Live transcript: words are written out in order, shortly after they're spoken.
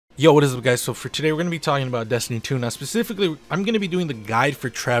Yo, what is up, guys? So for today we're going to be talking about Destiny 2. Now specifically, I'm going to be doing the guide for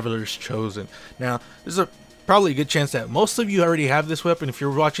Travelers Chosen. Now there's probably a good chance that most of you already have this weapon. If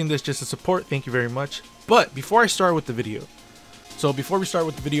you're watching this just to support, thank you very much. But before we start with the video,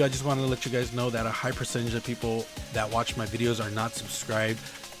 I just want to let you guys know that a high percentage of people that watch my videos are not subscribed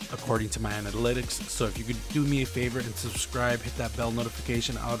according to my analytics. So if you could do me a favor and subscribe, hit that bell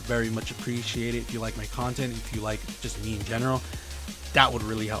notification, I would very much appreciate it. If you like my content, if you like just me in general, that would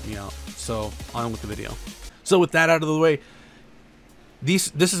really help me out. So on with the video. So with that out of the way,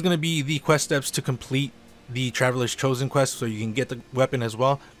 this is going to be the quest steps to complete the Traveler's Chosen quest, so you can get the weapon as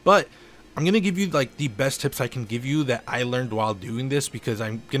well. But I'm going to give you like the best tips I can give you that I learned while doing this, because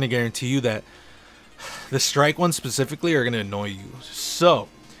I'm going to guarantee you that the strike ones specifically are going to annoy you. So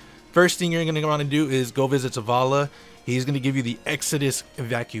first thing you're going to want to do is go visit Zavala. He's going to give you the Exodus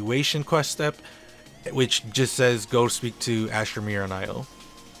evacuation quest step, which just says go speak to Ashermere on IO.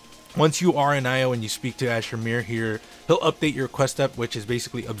 Once you are in IO and you speak to Ashermere here, he'll update your quest step, which is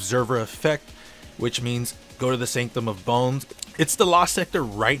basically Observer Effect, which means go to the Sanctum of Bones. It's the Lost Sector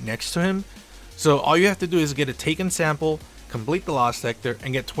right next to him. So all you have to do is get a taken sample, complete the Lost Sector,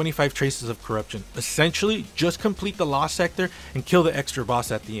 and get 25 traces of corruption. Essentially, just complete the Lost Sector and kill the extra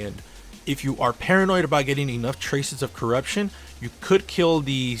boss at the end. If you are paranoid about getting enough traces of corruption, you could kill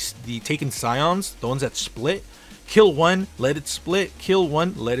the taken scions, the ones that split. Kill one, let it split, kill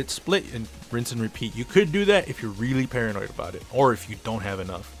one, let it split, and rinse and repeat. You could do that if you're really paranoid about it, or if you don't have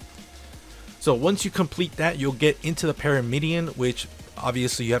enough. So once you complete that, you'll get into the Pyramidion, which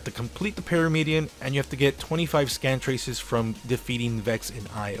obviously you have to complete the Pyramidion, and you have to get 25 scan traces from defeating Vex in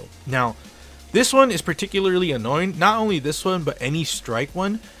Io. Now, this one is particularly annoying, not only this one, but any strike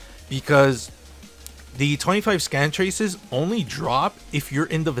one, because the 25 scan traces only drop if you're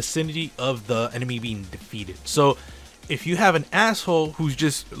in the vicinity of the enemy being defeated. So if you have an asshole who's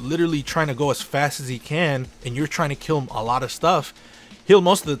just literally trying to go as fast as he can, and you're trying to kill him a lot of stuff, he'll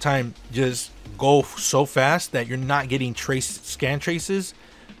most of the time just go so fast that you're not getting scan traces,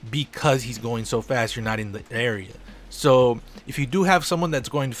 because he's going so fast, you're not in the area. So if you do have someone that's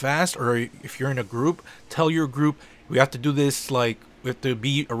going fast, or if you're in a group, tell your group, we have to do this, like, we have to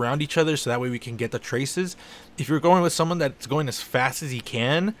be around each other so that way we can get the traces. If you're going with someone that's going as fast as he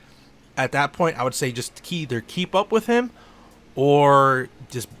can, at that point I would say just either keep up with him or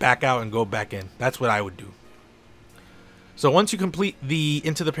just back out and go back in. That's what I would do. So once you complete the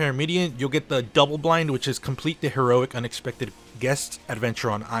Into the Pyramidion, you'll get the double blind, which is complete the Heroic Unexpected Guests adventure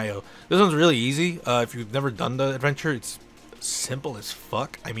on Io. This one's really easy. If you've never done the adventure, it's simple as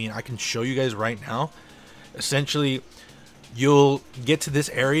fuck. I mean, I can show you guys right now. Essentially, you'll get to this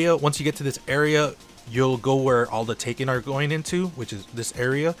area. Once you get to this area, you'll go where all the Taken are going into, which is this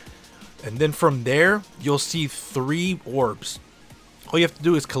area. And then from there, you'll see 3 orbs. All you have to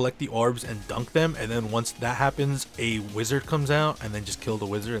do is collect the orbs and dunk them. And then once that happens, a wizard comes out, and then just kill the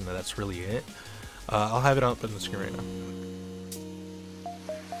wizard, and that's really it. I'll have it up on the screen right now.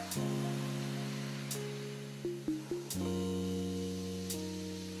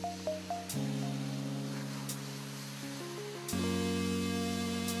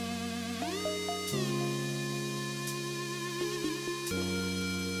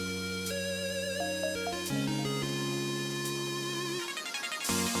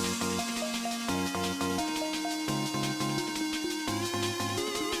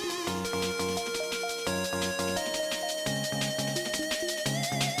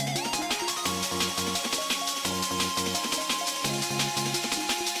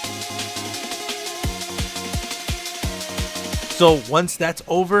 So once that's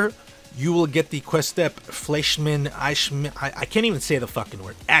over, you will get the quest step Fleischmann, I can't even say the fucking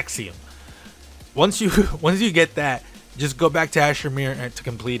word, Axiom. Once you get that, just go back to Ashermere to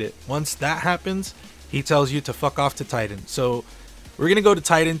complete it. Once that happens, he tells you to fuck off to Titan. So we're gonna go to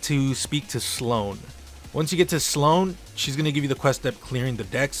Titan to speak to Sloan. Once you get to Sloan, she's gonna give you the quest step Clearing the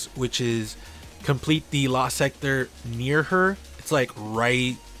Decks, which is complete the Lost Sector near her. It's like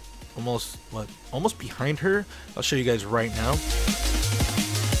right, almost behind her. I'll show you guys right now.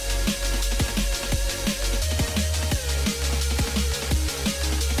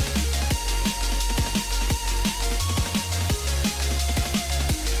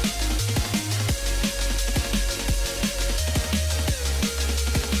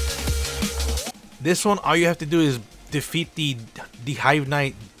 This one, all you have to do is defeat the Hive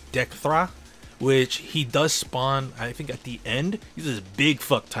Knight Dekthra, which he does spawn, I think, at the end. He's this big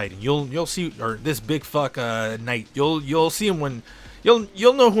fuck Titan. You'll see, or this big fuck knight. You'll see him when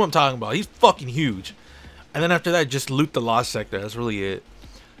you'll know who I'm talking about. He's fucking huge. And then after that, just loot the Lost Sector. That's really it.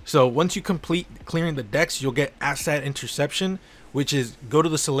 So once you complete clearing the decks, you'll get Asset Interception, which is go to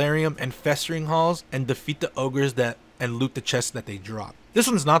the solarium and festering halls and defeat the ogres and loot the chests that they drop. This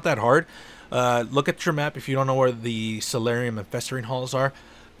one's not that hard. Look at your map if you don't know where the solarium and festering halls are.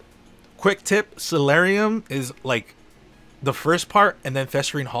 Quick tip, solarium is like the first part, and then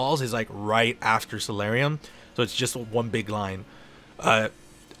festering halls is like right after solarium, so it's just one big line. I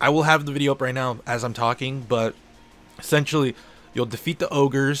will have the video up right now as I'm talking, but essentially you'll defeat the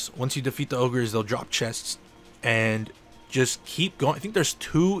ogres. Once you defeat the ogres, they'll drop chests, and just keep going. I think there's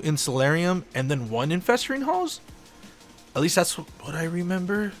 2 in solarium and then 1 in festering halls. At least that's what I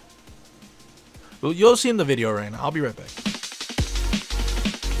remember. Well, you'll see in the video right now. I'll be right back.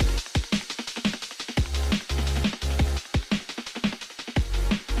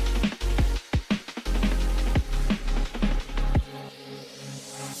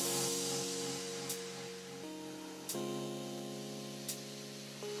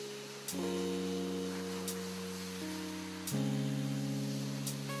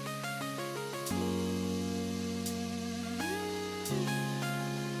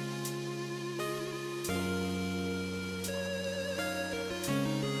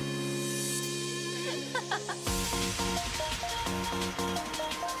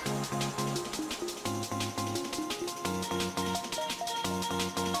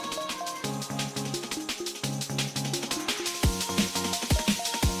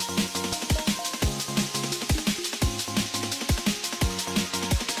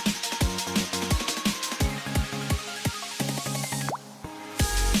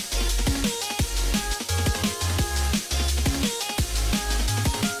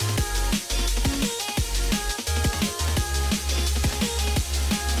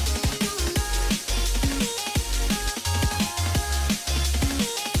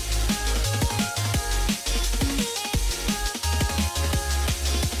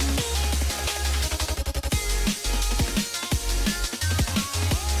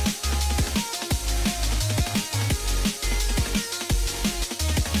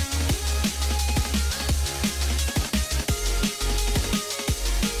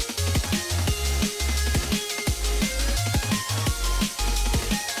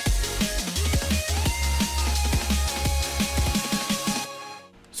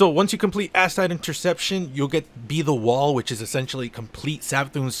 So once you complete Astite Interception, you'll get Be the Wall, which is essentially complete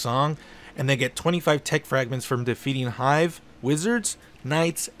Savathun's song, and then get 25 tech fragments from defeating Hive, Wizards,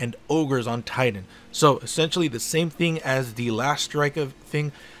 Knights, and Ogres on Titan. So essentially the same thing as the last strike of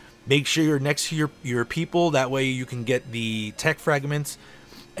thing. Make sure you're next to your people, that way you can get the tech fragments,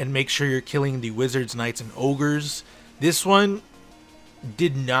 and make sure you're killing the Wizards, Knights, and Ogres. This one I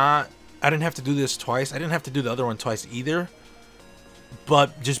didn't have to do this twice. I didn't have to do the other one twice either.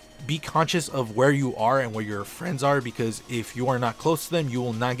 But just be conscious of where you are and where your friends are, because if you are not close to them, you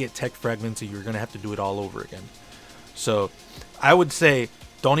will not get tech fragments and you're going to have to do it all over again. So I would say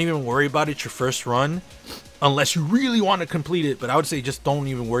don't even worry about it your first run unless you really want to complete it. But I would say just don't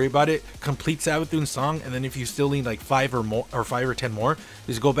even worry about it. Complete Savathun's song, and then if you still need like 5 or 10 more,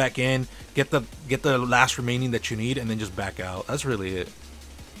 just go back in, get the last remaining that you need, and then just back out. That's really it.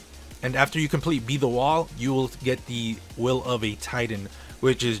 And after you complete Be the Wall, you will get the Will of a Titan,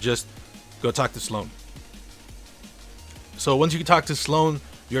 which is just go talk to Sloan. So once you talk to Sloan,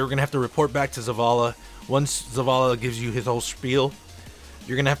 you're going to have to report back to Zavala. Once Zavala gives you his whole spiel,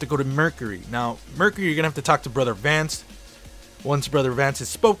 you're going to have to go to Mercury. Now, Mercury, you're going to have to talk to Brother Vance. Once Brother Vance is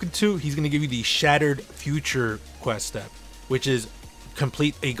spoken to, he's going to give you the Shattered Future quest step, which is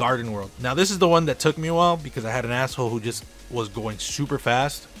complete a garden world. Now, this is the one that took me a while because I had an asshole who just was going super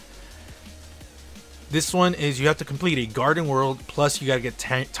fast. This one is you have to complete a garden world, plus you gotta get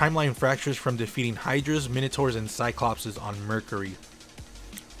timeline fractures from defeating Hydras, Minotaurs, and Cyclopses on Mercury.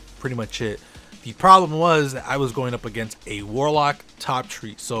 Pretty much it. The problem was that I was going up against a Warlock top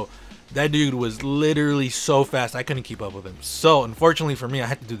tree, so that dude was literally so fast I couldn't keep up with him. So unfortunately for me, I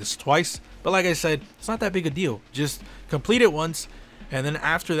had to do this twice, but like I said, it's not that big a deal. Just complete it once, and then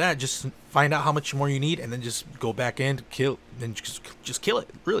after that, just find out how much more you need, and then just go back in, kill, then just kill it,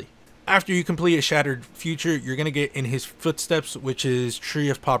 really. After you complete a Shattered Future, you're going to get in his footsteps, which is Tree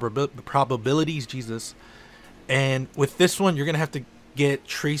of Probabilities, Jesus. And with this one, you're going to have to get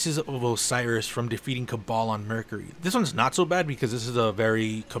Traces of Osiris from defeating Cabal on Mercury. This one's not so bad because this is a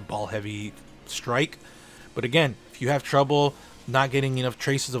very Cabal-heavy strike. But again, if you have trouble not getting enough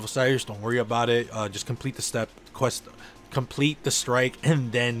Traces of Osiris, don't worry about it. Just complete the quest, complete the strike,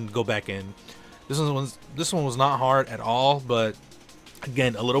 and then go back in. This one was not hard at all, but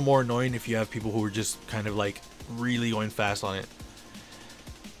again, a little more annoying if you have people who are just kind of like really going fast on it.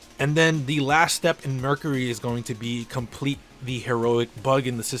 And then the last step in Mercury is going to be complete the heroic bug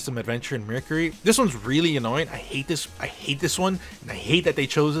in the system adventure in Mercury. This one's really annoying. I hate this one, and I hate that they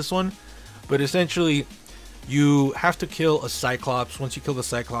chose this one. But essentially, you have to kill a Cyclops. Once you kill the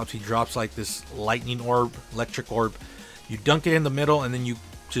Cyclops, he drops like this lightning orb, electric orb. You dunk it in the middle, and then you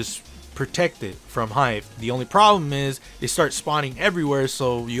just protect it from Hive. The only problem is they start spawning everywhere,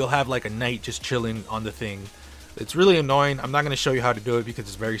 so you'll have like a knight just chilling on the thing. It's really annoying. I'm not going to show you how to do it because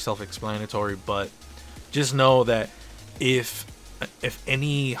it's very self-explanatory, but just know that if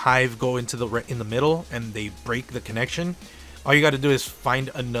any Hive go into in the middle and they break the connection, all you got to do is find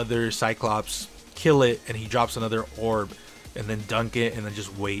another Cyclops, kill it, and he drops another orb, and then dunk it, and then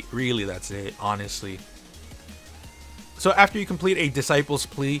just wait. Really, that's it, honestly. So after you complete a Disciple's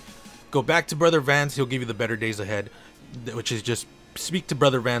Plea, go back to Brother Vance. He'll give you the Better Days Ahead, which is just speak to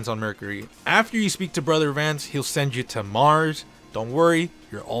Brother Vance on Mercury. After you speak to Brother Vance, he'll send you to Mars. Don't worry,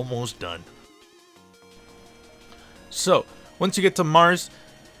 you're almost done. So once you get to Mars,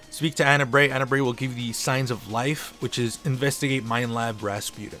 speak to Anna Bray. Anna Bray will give you the Signs of Life, which is investigate Mine Lab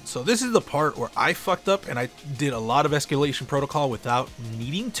Rasputin. So this is the part where I fucked up and I did a lot of escalation protocol without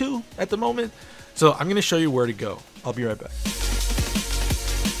needing to at the moment. So I'm going to show you where to go. I'll be right back.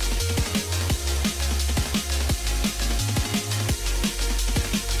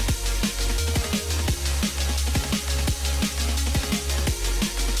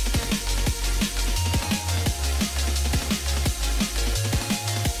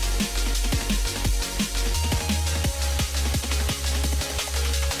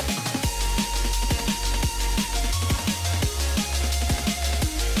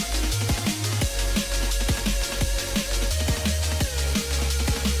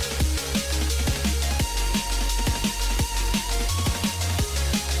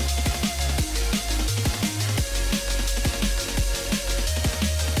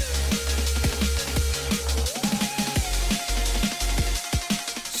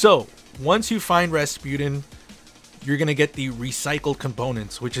 So once you find Rasputin, you're gonna get the recycled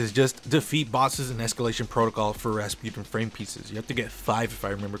components, which is just defeat bosses in escalation protocol for Rasputin frame pieces. You have to get 5 if I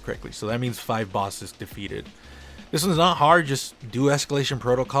remember correctly, so that means 5 bosses defeated. This one's not hard, just do escalation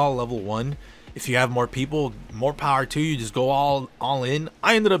protocol level 1. If you have more people, more power to you, just go all in.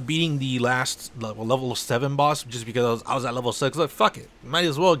 I ended up beating the last level 7 boss just because I was at level 6. Like, fuck it, might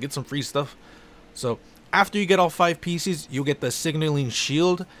as well get some free stuff. So after you get all 5 pieces, you'll get the Signaling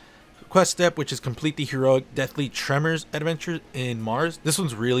Shield quest step, which is complete the heroic Deathly Tremors adventure in Mars. This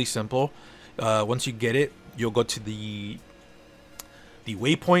one's really simple. Once you get it, you'll go to the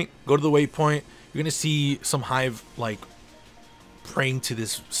waypoint. Go to the waypoint. You're gonna see some Hive like praying to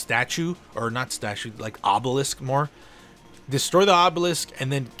this statue, or not statue, like obelisk more. Destroy the obelisk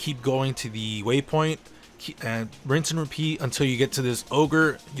and then keep going to the waypoint. And rinse and repeat until you get to this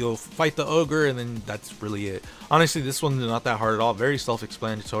ogre. You'll fight the ogre, and then that's really it. Honestly, this one's not that hard at all. Very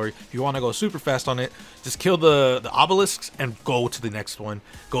self-explanatory. If you want to go super fast on it, just kill the obelisks and go to the next one.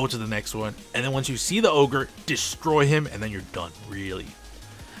 Go to the next one, and then once you see the ogre, destroy him, and then you're done. Really.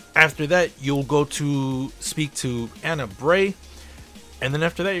 After that, you'll go to speak to Anna Bray, and then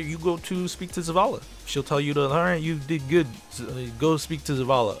after that, you go to speak to Zavala. She'll tell you to, all right, you did good. So go speak to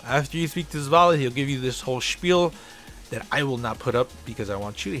Zavala. After you speak to Zavala, he'll give you this whole spiel that I will not put up because I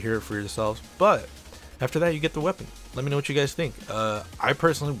want you to hear it for yourselves. But after that, you get the weapon. Let me know what you guys think. I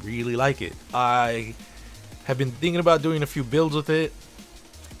personally really like it. I have been thinking about doing a few builds with it.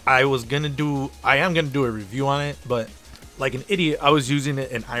 I am gonna do a review on it, but like an idiot, I was using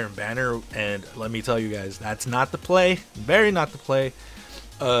it in Iron Banner, and let me tell you guys, that's not the play. Very not the play.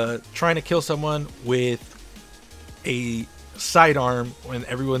 Trying to kill someone with a sidearm when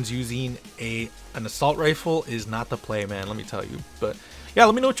everyone's using an assault rifle is not the play, man. Let me tell you. But yeah,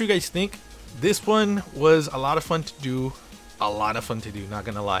 let me know what you guys think. This one was a lot of fun to do. Not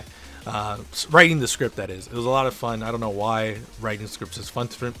gonna lie. Writing the script, that is. It was a lot of fun. I don't know why writing scripts is fun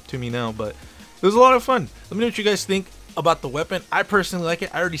to me now, but it was a lot of fun. Let me know what you guys think about the weapon. I personally like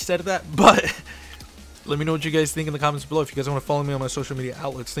it. I already said that, but let me know what you guys think in the comments below. If you guys want to follow me on my social media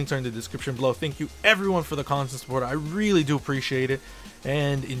outlets, links are in the description below. Thank you everyone for the constant support. I really do appreciate it.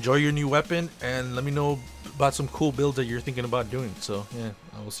 And enjoy your new weapon, and let me know about some cool builds that you're thinking about doing. So yeah,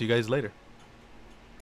 I will see you guys later.